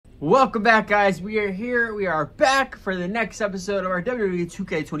Welcome back, guys. We are here. We are back for the next episode of our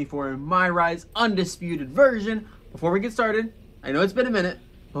WWE2K24 MyRise Undisputed version. Before we get started, I know it's been a minute,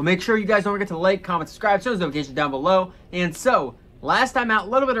 but make sure you guys don't forget to like, comment, subscribe, turn those notifications down below. And so, last time out, a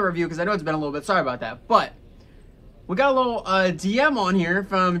little bit of review, because I know it's been a little bit. Sorry about that. But we got a little DM on here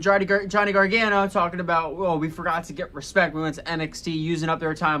from Johnny Gargano talking about, well, we forgot to get respect. We went to NXT, using up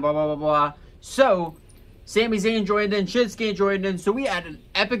their time, blah, blah, blah, blah. So, Sami Zayn joined in, Shinsuke joined in, so we had an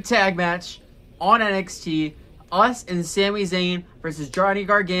epic tag match on NXT. Us and Sami Zayn versus Johnny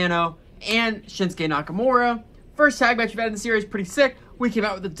Gargano and Shinsuke Nakamura. First tag match we've had in the series, pretty sick. We came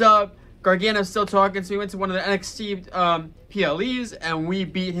out with the dub. Gargano's still talking, so we went to one of the NXT PLEs, and we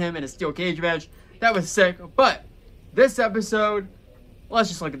beat him in a steel cage match. That was sick, but this episode, let's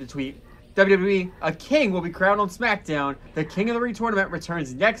just look at the tweet. WWE, a king will be crowned on SmackDown. The King of the Ring tournament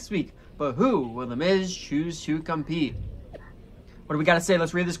returns next week. But who will The Miz choose to compete? What do we got to say?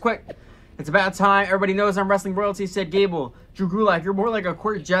 Let's read this quick. It's about time. Everybody knows I'm wrestling royalty, said Gable. Drew Gulak, you're more like a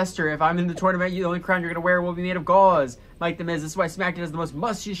court jester. If I'm in the tournament, the only crown you're going to wear will be made of gauze. Mike The Miz, this is why SmackDown is the most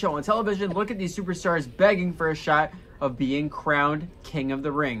must-see show on television. Look at these superstars begging for a shot of being crowned King of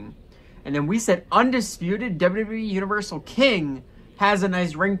the Ring. And then we said undisputed WWE Universal King has a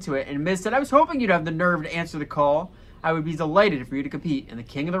nice ring to it. And Miz said, I was hoping you'd have the nerve to answer the call. I would be delighted for you to compete in the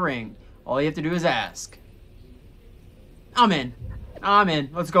King of the Ring. All you have to do is ask. I'm in.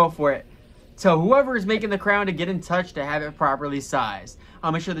 Let's go for it. So whoever is making the crown to get in touch to have it properly sized.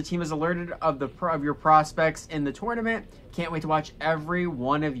 I'll make sure the team is alerted of your prospects in the tournament. Can't wait to watch every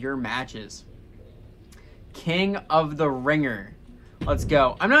one of your matches. King of the Ringer. Let's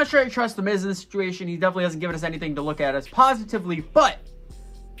go. I'm not sure I trust The Miz in this situation. He definitely hasn't given us anything to look at us positively, but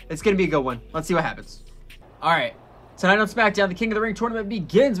it's going to be a good one. Let's see what happens. All right. Tonight on SmackDown, the King of the Ring tournament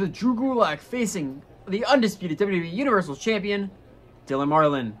begins with Drew Gulak facing the undisputed WWE Universal Champion, Dylan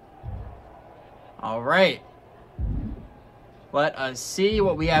Marlin. All right. Let us see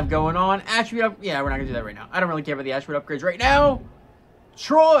what we have going on. Attribute up. Yeah, we're not going to do that right now. I don't really care about the attribute upgrades right now.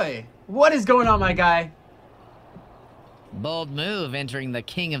 Troy, what is going on, my guy? Bold move entering the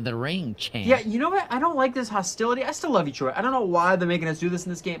King of the Ring champ. Yeah, you know what? I don't like this hostility. I still love you, Troy. I don't know why they're making us do this in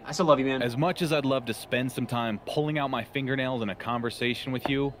this game. I still love you, man. As much as I'd love to spend some time pulling out my fingernails in a conversation with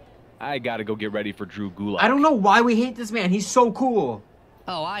you, I gotta go get ready for Drew Gulak. I don't know why we hate this man. He's so cool.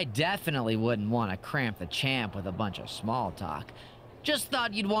 Oh, I definitely wouldn't want to cramp the champ with a bunch of small talk. Just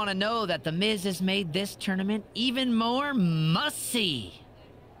thought you'd want to know that The Miz has made this tournament even more must-see.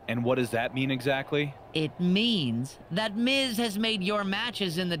 And what does that mean exactly? It means that Miz has made your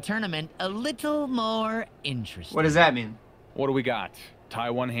matches in the tournament a little more interesting. What does that mean? What do we got? Tie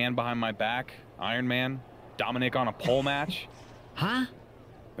one hand behind my back? Iron Man? Dominic on a pole match? Huh?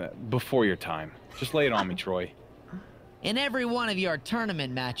 Before your time. Just lay it on me, Troy. In every one of your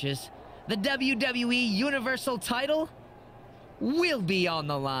tournament matches, the WWE Universal title will be on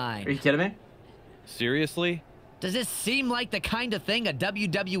the line. Are you kidding me? Seriously? Does this seem like the kind of thing a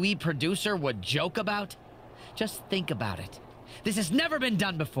WWE producer would joke about? Just think about it. This has never been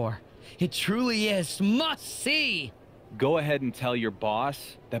done before. It truly is must-see. Go ahead and tell your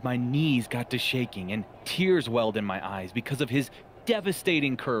boss that my knees got to shaking and tears welled in my eyes because of his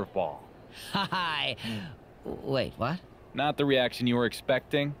devastating curveball. Hi. Wait, what? Not the reaction you were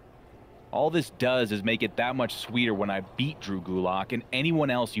expecting. All this does is make it that much sweeter when I beat Drew Gulak and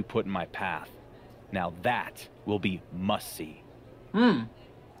anyone else you put in my path. Now that will be must-see.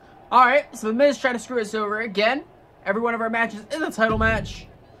 Alright, so The Miz tried to screw us over again. Every one of our matches is a title match.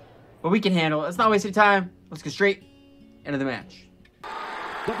 But we can handle it. Let's not waste any time. Let's go straight into the match.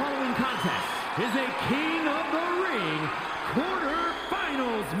 The following contest is a King of the Ring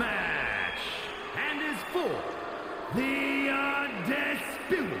quarterfinals match. And is for the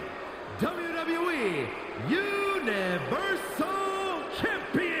undisputed WWE Universal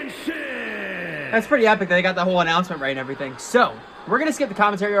Championship. That's pretty epic. They got the whole announcement right and everything. So, we're going to skip the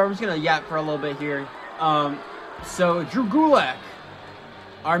commentary. I'm just going to yap for a little bit here. So, Drew Gulak,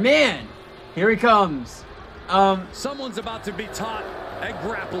 our man, here he comes. Someone's about to be taught a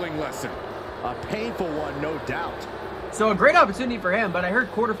grappling lesson. A painful one, no doubt. So, a great opportunity for him, but I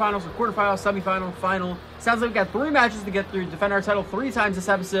heard quarterfinals, semifinal, final. Sounds like we've got 3 matches to get through, defend our title 3 times this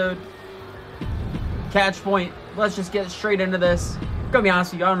episode. Catch point. Let's just get straight into this. Gonna be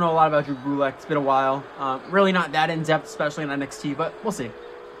honest with you, I don't know a lot about Drew Gulak. It's been a while. Really not that in-depth, especially in NXT, but we'll see.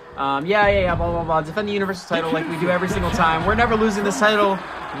 Blah, blah, blah. Defend the Universal title like we do every single time. We're never losing this title.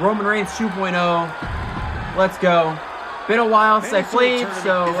 Roman Reigns 2.0. Let's go. Been a while since I played,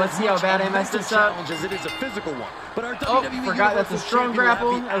 so let's see how bad I messed this up. As it is a physical one. But our Oh, WWE forgot that's a Universal strong Champion will have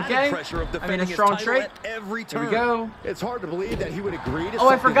grapple. the added Okay. pressure of I mean, a defending his strong title straight. at every There turn. we go. It's hard to believe that he would agree to Oh,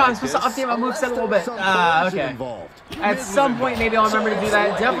 I something forgot. I'm like supposed to this update my unless moveset a there little was bit. some Ah, coercion okay. involved. At some point, maybe I'll remember to do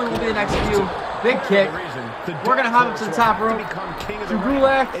that. Definitely will be the next few. Big kick. We're going to hop up to the top rope. To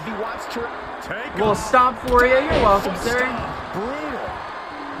Gulak. If he wants to take Little stomp for you. You're welcome, sir. brutal.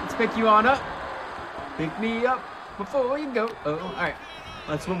 Let's pick you on up. Pick me up before you go. Oh, all right.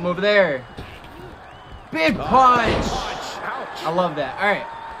 Let's move over there. Big punch. Ouch. I love that. All right.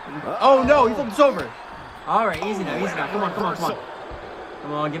 Oh, no. He flipped us over. All right. Easy now. Easy now. Come on. Come on. Come on.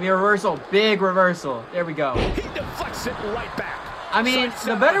 Come on. Give me a reversal. Big reversal. There we go. He deflects it right back. I mean,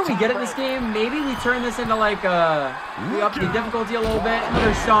 the better we get at this game, maybe we turn this into like, we up the difficulty a little bit.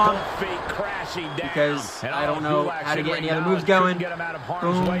 Another stomp. Because I don't know how to get any other moves going. Boom,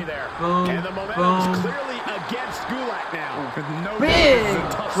 boom, boom. Clearly against Gulak now.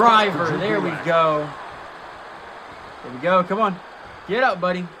 Big driver. There we go. There we go. Come on. Get up,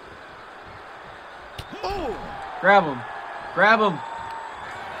 buddy. Grab him. Grab him.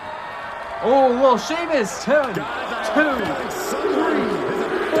 Oh, little Sheamus. 10, 2, 3,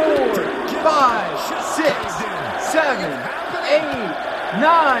 4, 5, 6, 7, 8,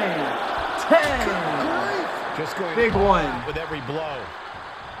 9, 10. Just going Big one. with every blow.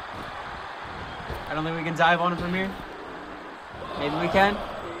 I don't think we can dive on him from here. Maybe we can.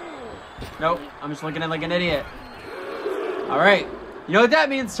 Nope. I'm just looking at like an idiot. All right. You know what that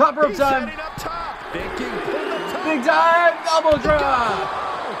means? Top rope time. Up top. Big dive. Elbow drop.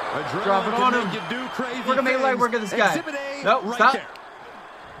 Drop it on him. We're gonna make light work of this guy. Nope, stop.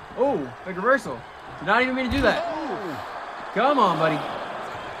 Oh, big reversal. Did not even mean to do that. Come on, buddy.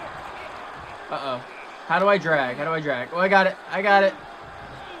 Uh-oh. How do I drag? How do I drag? Oh, I got it. I got it.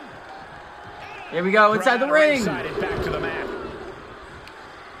 Here we go, inside the ring. Back to the mat.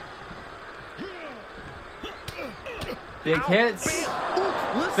 Big hits.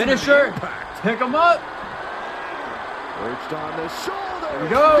 Finisher. Pick him up. Perched on the shoulder. There we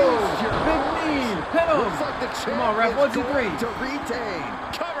go. Big knee. Pin him. Come on, ref. 1, 2, 3. To retain.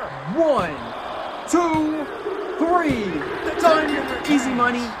 Cover. 1, 2, 3. Done. Easy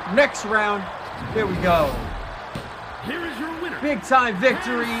money. Next round. There we go. Here is your winner. Big time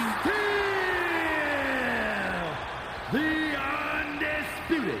victory. The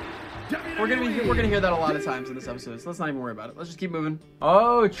Undisputed. We're gonna hear that a lot of times in this episode, so let's not even worry about it. Let's just keep moving.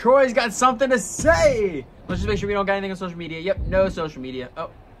 Oh, Troy's got something to say. Let's just make sure we don't got anything on social media. Yep, no social media. Oh,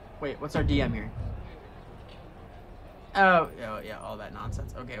 wait, what's our DM here? Oh, yeah, all that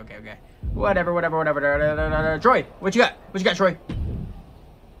nonsense. Okay. Whatever. Troy, what you got? What you got, Troy?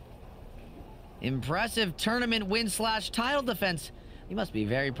 Impressive tournament win / title defense. You must be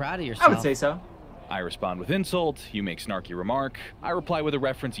very proud of yourself. I would say so. I respond with insult, you make snarky remark, I reply with a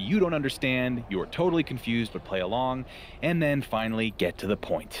reference you don't understand, you're totally confused but play along, and then finally get to the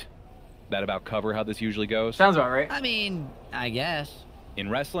point. That about cover how this usually goes? Sounds about right. I mean, I guess. In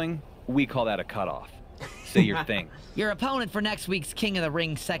wrestling, we call that a cutoff. Say your thing. Your opponent for next week's King of the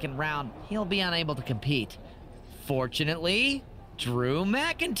Ring second round, he'll be unable to compete. Fortunately, Drew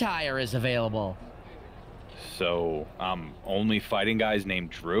McIntyre is available. So, I'm only fighting guys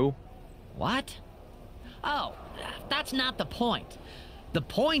named Drew? What? Oh, that's not the point. The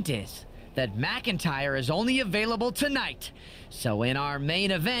point is that McIntyre is only available tonight. So in our main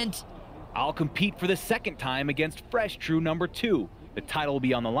event, I'll compete for the second time against fresh Drew number 2. The title will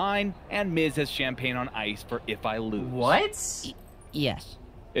be on the line, and Miz has champagne on ice for if I lose. What? Yes.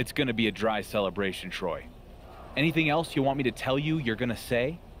 It's gonna be a dry celebration, Troy. Anything else you want me to tell you you're gonna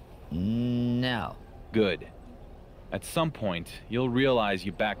say? No. Good. At some point, you'll realize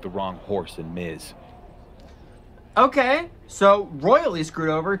you backed the wrong horse in Miz. Okay, so royally screwed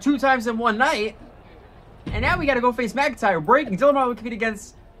over 2 times in one night, and now we got to go face McIntyre. Breaking. Dylan Rowe will compete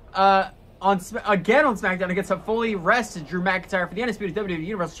against again on SmackDown against a fully rested Drew McIntyre for the Undisputed WWE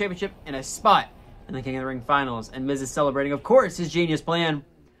Universal Championship in a spot in the King of the Ring Finals. And Miz is celebrating, of course, his genius plan,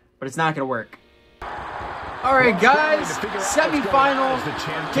 but it's not going to work. All right, guys, semi-final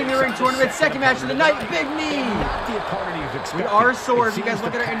King of the Ring tournament, second match of the night, big knee. We are sore. If you guys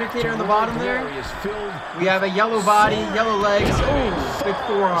look at our indicator on the bottom there, we have a yellow body, yellow legs. Ooh, big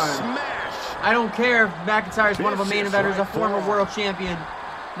forearm. I don't care if McIntyre is one of the main eventers, a former world champion.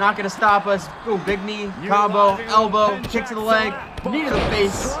 Not going to stop us. Ooh, big knee, combo, elbow, kick to the leg, knee to the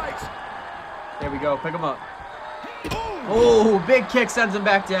face. There we go. Pick him up. Oh, big kick sends him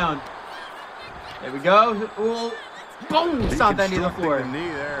back down. There we go. Ooh. Boom! Stomp that knee to the floor.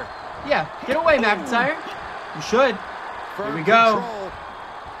 Yeah, get away, McIntyre. You should. Here we go.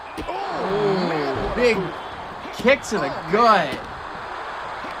 Ooh, big kick to the gut.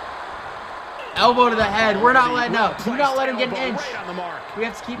 Elbow to the head. We're not letting up. Do not let him get an inch. We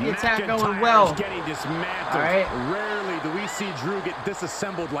have to keep the attack going well. Getting dismantled. All right. Rarely do we see Drew get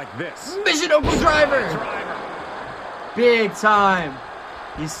disassembled like this. Michinoku driver. Big time.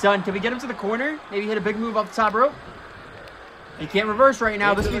 He's stunned. Can we get him to the corner? Maybe hit a big move off the top rope? He can't reverse right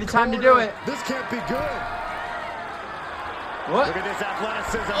now. This would be the time to do it. This can't be good. What? Look at this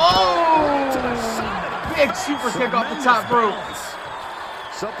athleticism. Oh! Big super kick off the top rope.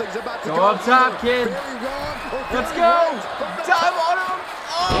 Something's about to Go up top, kid. Let's go. Dive on him.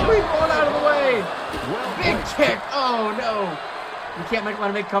 Oh, we've gone out of the way. Big kick. Oh, no. We can't let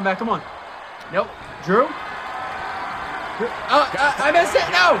him make a comeback. Come on. Nope. Drew? I missed it.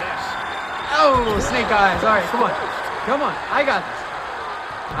 No. Oh, snake eyes. All right, come on. Come on. I got this.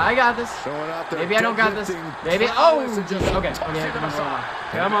 I got this. Maybe I don't got this. Maybe. Oh, just okay. Okay, come on.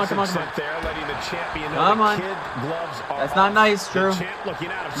 Come on. Come on. Come on. That's not nice, Drew.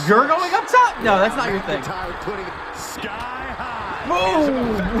 You're going up top? No, that's not your thing.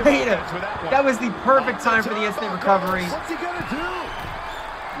 Boom! Wait a. That was the perfect time for the instant recovery. What's he gonna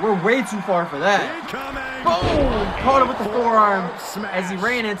do? We're way too far for that. Boom! Caught him with the forearm as he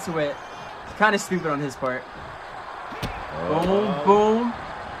ran into it. Kind of stupid on his part. Boom, boom.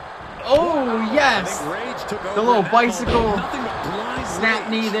 Oh, yes! The little bicycle snap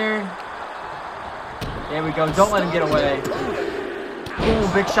knee there. There we go. Don't let him get away.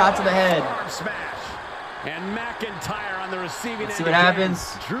 Boom, big shot to the head. And McIntyre on the receiving end. See what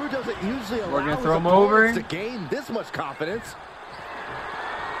happens. Drew doesn't usually allow We're going to throw him over. to gain this much confidence.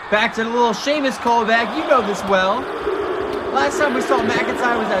 Back to the little Sheamus callback. You know this well. Last time we saw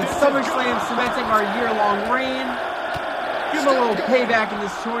McIntyre was at SummerSlam, cementing our year-long reign. Give him a little payback in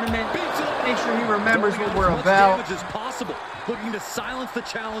this tournament. Make sure he remembers what we're about. As possible. Looking to silence the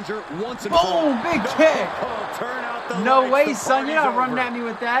challenger once and for all. Boom! Big kick! Turn out the No lights. way, The son. You're not party's running over. at me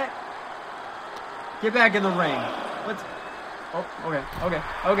with that. Get back in the ring. Let's. Oh,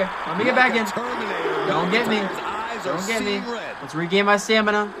 okay. Let me get back in. Don't get me. Don't get me. Let's regain my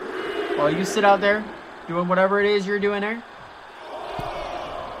stamina while you sit out there doing whatever it is you're doing there.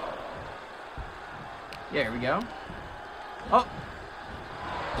 Yeah, here we go. Oh,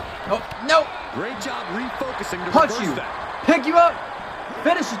 no. Great job refocusing to Punch reverse you. that. Pick you up.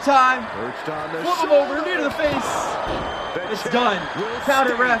 Finish the time. Perched on the Flip him over. Knee to the face. It's done. Count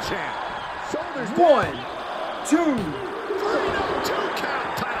it, ref. 1, 2. 2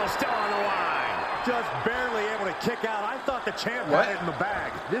 count. Title still on the line. Just barely able to kick out. I thought the champ What? had it in the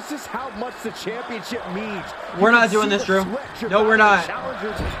bag. This is how much the championship means. We're not doing this, Drew. No, we're not.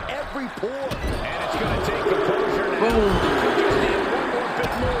 Challengers every pore. And it's going to take composure now. Boom. Just need one more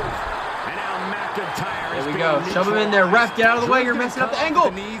big move. And now McIntyre There is we being go. Shove him in there. Ref, get out of the way. You're messing up the angle.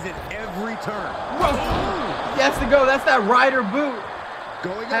 The knees at every turn. Whoa. That's the go. That's that rider boot.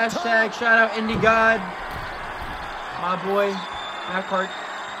 Going up Hashtag top. shout out Indie God. My boy, Matt Cart.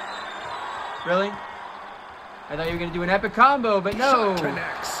 Really? I thought you were going to do an epic combo, but no. Shot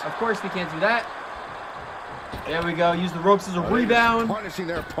connects. Of course we can't do that. There we go. Use the ropes as a rebound. Punishing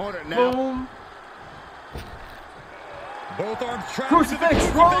their opponent now. Boom. Both arms trapped. Crucifix.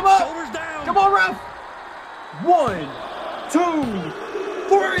 to the Roll him up. Shoulders down. Come on, ref. 1, 2,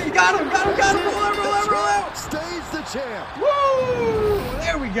 3. Got him. Roll out. Stays the champ. Woo.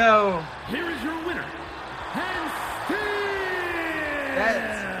 There we go. Here is your winner, and still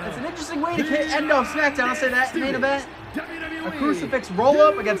That's an interesting way to end off SmackDown. I'll say that. Main event. WWE A crucifix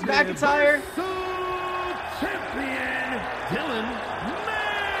roll-up against McIntyre. Champion Dylan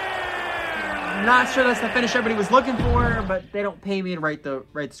May. Not sure that's the finish everybody was looking for, but they don't pay me to write the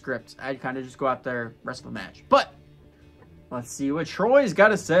script. I kind of just go out there, wrestle the match. But let's see what Troy's got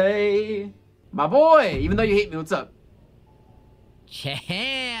to say. My boy, even though you hate me, what's up?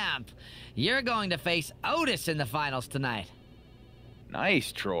 Champ, you're going to face Otis in the finals tonight.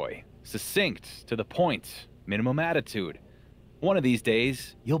 Nice, Troy. Succinct, to the point, minimum attitude. One of these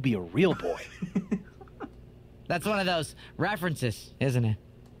days, you'll be a real boy. That's one of those references, isn't it?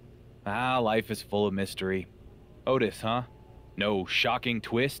 Ah, life is full of mystery. Otis, huh? No shocking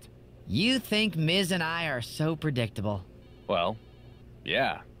twist? You think Miz and I are so predictable. Well,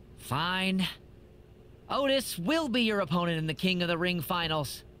 yeah. Fine. Otis will be your opponent in the King of the Ring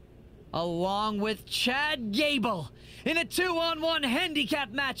finals, along with Chad Gable in a 2-on-1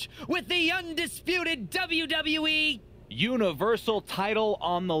 handicap match with the undisputed WWE. Universal title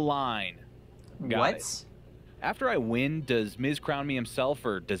on the line. Got What? it. After I win, does Miz crown me himself,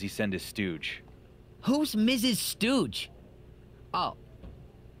 or does he send his stooge? Who's Mrs. Stooge? Oh,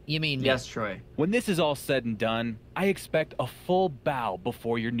 you mean me? Yes, Troy. When this is all said and done, I expect a full bow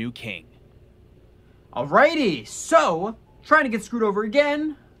before your new king. Alrighty, so, trying to get screwed over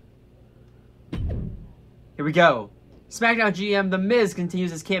again. Here we go. SmackDown GM The Miz continues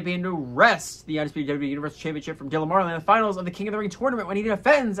his campaign to wrest the Undisputed WWE Universal Championship from Dylan Marley in the finals of the King of the Ring tournament when he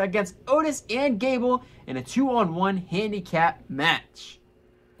defends against Otis and Gable in a 2-on-1 handicap match.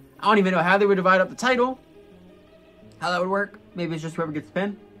 I don't even know how they would divide up the title, how that would work. Maybe it's just whoever gets the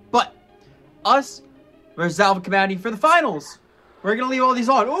pin. But us versus Alpha Community for the finals. We're going to leave all these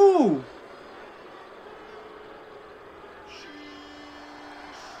on. Ooh!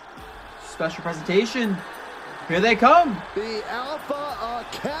 Special presentation. Here they come. The Alpha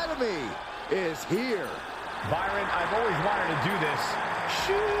Academy is here. Byron, I've always wanted to do this.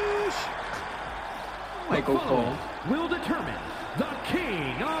 Sheesh. Michael Cole will determine the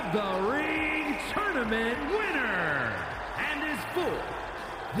King of the Ring tournament winner and is for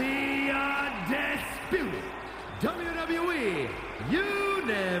the undisputed WWE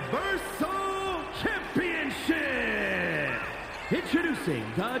Universal Championship. Introducing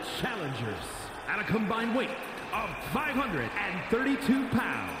the challengers at a combined weight of 532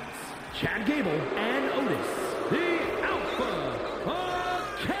 pounds, Chad Gable and Otis, the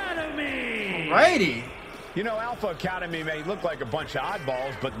Alpha Academy. Alrighty. You know, Alpha Academy may look like a bunch of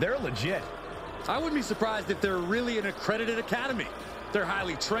oddballs, but they're legit. I wouldn't be surprised if they're really an accredited academy. They're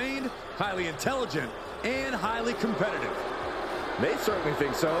highly trained, highly intelligent, and highly competitive. They certainly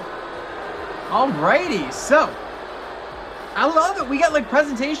think so. Alrighty, so I love it. We got like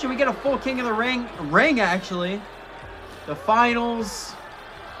presentation. We get a full King of the Ring actually. The finals.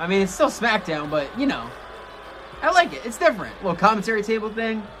 I mean, it's still SmackDown, but you know, I like it. It's different. Little commentary table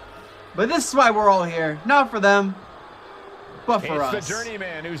thing. But this is why we're all here. Not for them, but for us. It's the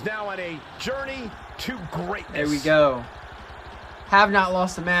journeyman who's now on a journey to greatness. There we go. Have not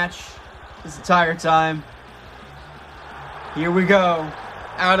lost a match this entire time. Here we go.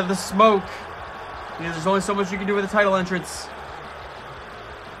 Out of the smoke. Because there's only so much you can do with a title entrance.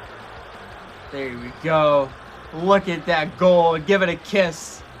 There we go. Look at that goal. Give it a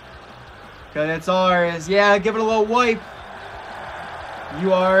kiss. Because it's ours. Yeah, give it a little wipe.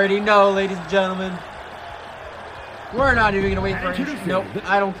 You already know, ladies and gentlemen. We're not even going to wait for it. Nope,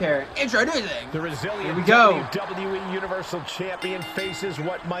 I don't care. Introducing. The resilient Here we go. WWE Universal Champion faces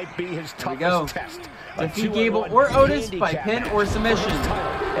what might be his toughest test. Defeat Gable or Otis by pin or submission.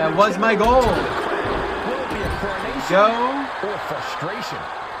 That was my goal. Go. Or frustration.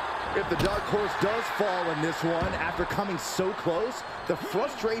 If the dark horse does fall in this one after coming so close, the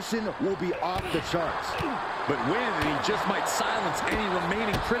frustration will be off the charts. But win, and he just might silence any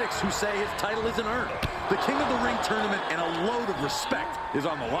remaining critics who say his title isn't earned. The King of the Ring tournament and a load of respect is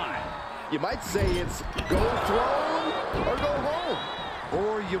on the line. You might say it's go throne or go home.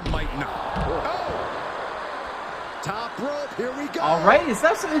 Or you might not. Oh! Top rope, here we go. All right, is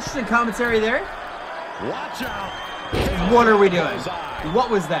that some interesting commentary there? Watch out. What are we doing? What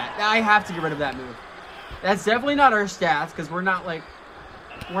was that? I have to get rid of that move. That's definitely not our stats because we're not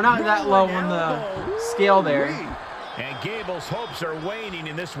that low on the scale there. And Gable's hopes are waning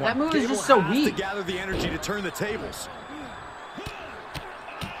in this one. That move is just Gable so has to weak. gather the energy to turn the tables.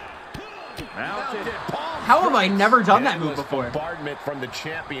 How have I never done that move before? Bombardment from the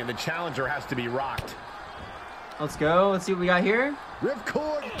champion. The challenger has to be rocked. Let's go. Let's see what we got here.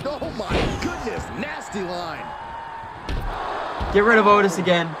 Ripcord, oh my goodness, nasty line. Get rid of Otis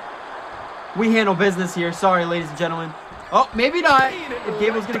again. We handle business here. Sorry, ladies and gentlemen. Oh, maybe not. If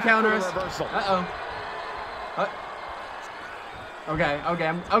Gable's going to counter us. Uh-oh. Okay.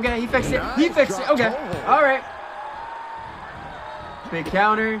 He fixed it. He fixed it. Okay. All right. Big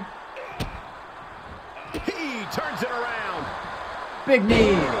counter. He turns it around. Big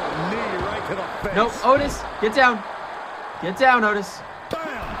knee. Knee right to the face. Nope. Otis, get down. Get down, Otis.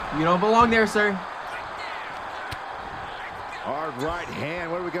 You don't belong there, sir. Hard right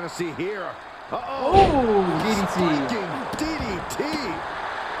hand, what are we going to see here? Oh, DDT. DDT.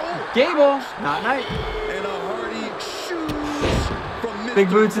 Oh, Gable, not nice. And a hearty shoes from Mr. Big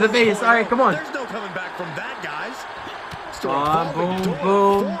boot to the face. All right, come on. There's no coming back from that, guys. Boom,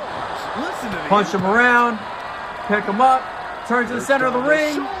 boom. Punch him around. Pick him up. Turn to the center of the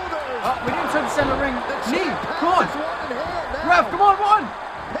ring. Oh, we didn't turn to the center of the ring. Knee, come on. Ref, come on, one.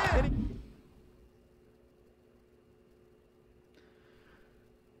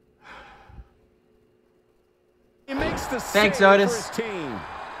 He makes the Thanks, save Otis. for his team.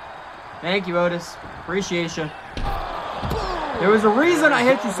 Thank you, Otis. Appreciate you. There was a reason I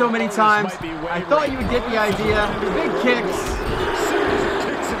hit you so many times. I thought you would get the idea. Big kicks.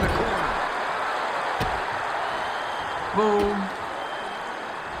 Kicks in the corner. Boom.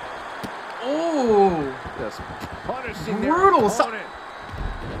 Oh. just Punishing Brutal. their opponent.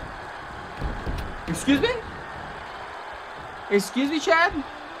 Excuse me? Excuse me, Chad?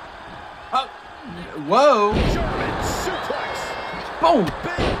 Oh, Whoa. German suplex. Boom.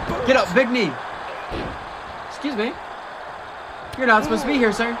 Big boot. Get up, big knee. Excuse me. You're not supposed to be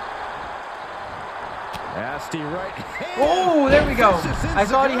here, sir. Nasty right hand. Oh, there we go. Vicious I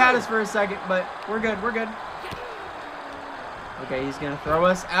thought he had inside. us for a second, but we're good. We're good. Okay, he's going to throw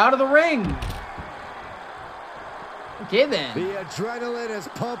us out of the ring. Okay, then. The adrenaline is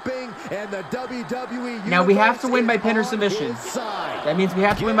pumping, and the WWE Now we have to win by universe pin or is on submission. his side. That means we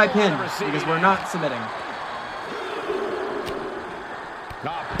have to win by pin because we're not submitting.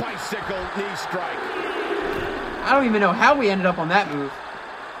 A bicycle knee strike. I don't even know how we ended up on that move.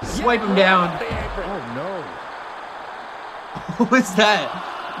 Swipe him down. Oh, no. What was that?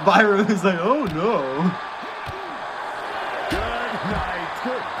 Byron was like, oh no. Good night.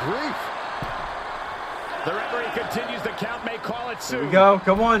 Good grief. The referee continues the count, may call it soon. Here we go.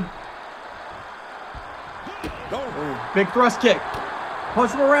 Come on. Oh. Big thrust kick.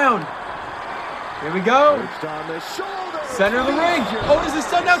 Punch him around. Here we go. Perched on the shoulder. Center of the ring. Otis is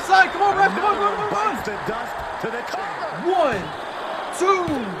stunned outside. Come on, ref. Come on, come on, come on. Bites the dust to the cover. 1, 2,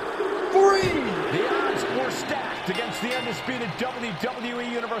 3. The odds were stacked against the undisputed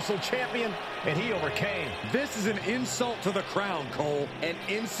WWE Universal Champion, and he overcame. This is an insult to the crown, Cole. An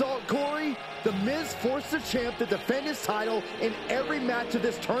insult, Corey? The Miz forced the champ to defend his title in every match of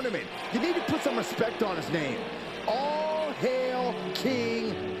this tournament. You need to put some respect on his name. All hail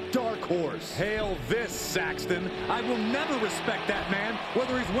King Dark Horse. Hail this, Saxton. I will never respect that man,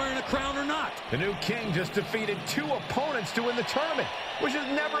 whether he's wearing a crown or not. The new king just defeated 2 opponents to win the tournament, which has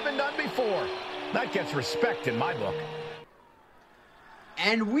never been done before. That gets respect in my book.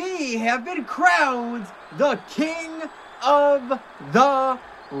 And we have been crowned the King of the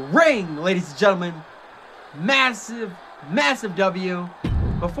Ring, ladies and gentlemen. Massive, massive W.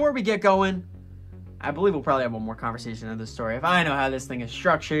 Before we get going, I believe we'll probably have one more conversation of this story if I know how this thing is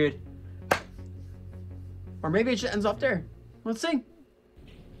structured. Or maybe it just ends off there. Let's see.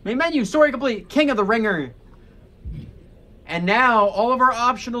 Main menu, story complete, King of the Ringer. And now all of our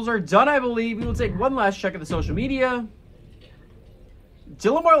optionals are done, I believe. We will take one last check of the social media.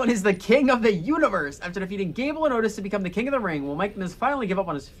 Dylan Marlin is the King of the Universe. After defeating Gable and Otis to become the King of the Ring, will Mike Miz finally give up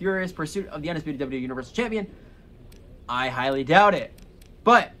on his furious pursuit of the undisputed WWE Universal Champion? I highly doubt it.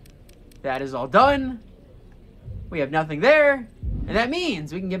 But that is all done. We have nothing there. And that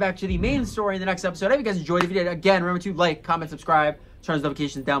means we can get back to the main story in the next episode. I hope you guys enjoyed. If you did, again, remember to like, comment, subscribe, turn those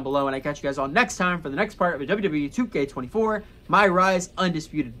notifications down below. And I catch you guys all next time for the next part of the WWE2K24 MyRise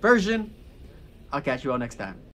Undisputed version. I'll catch you all next time.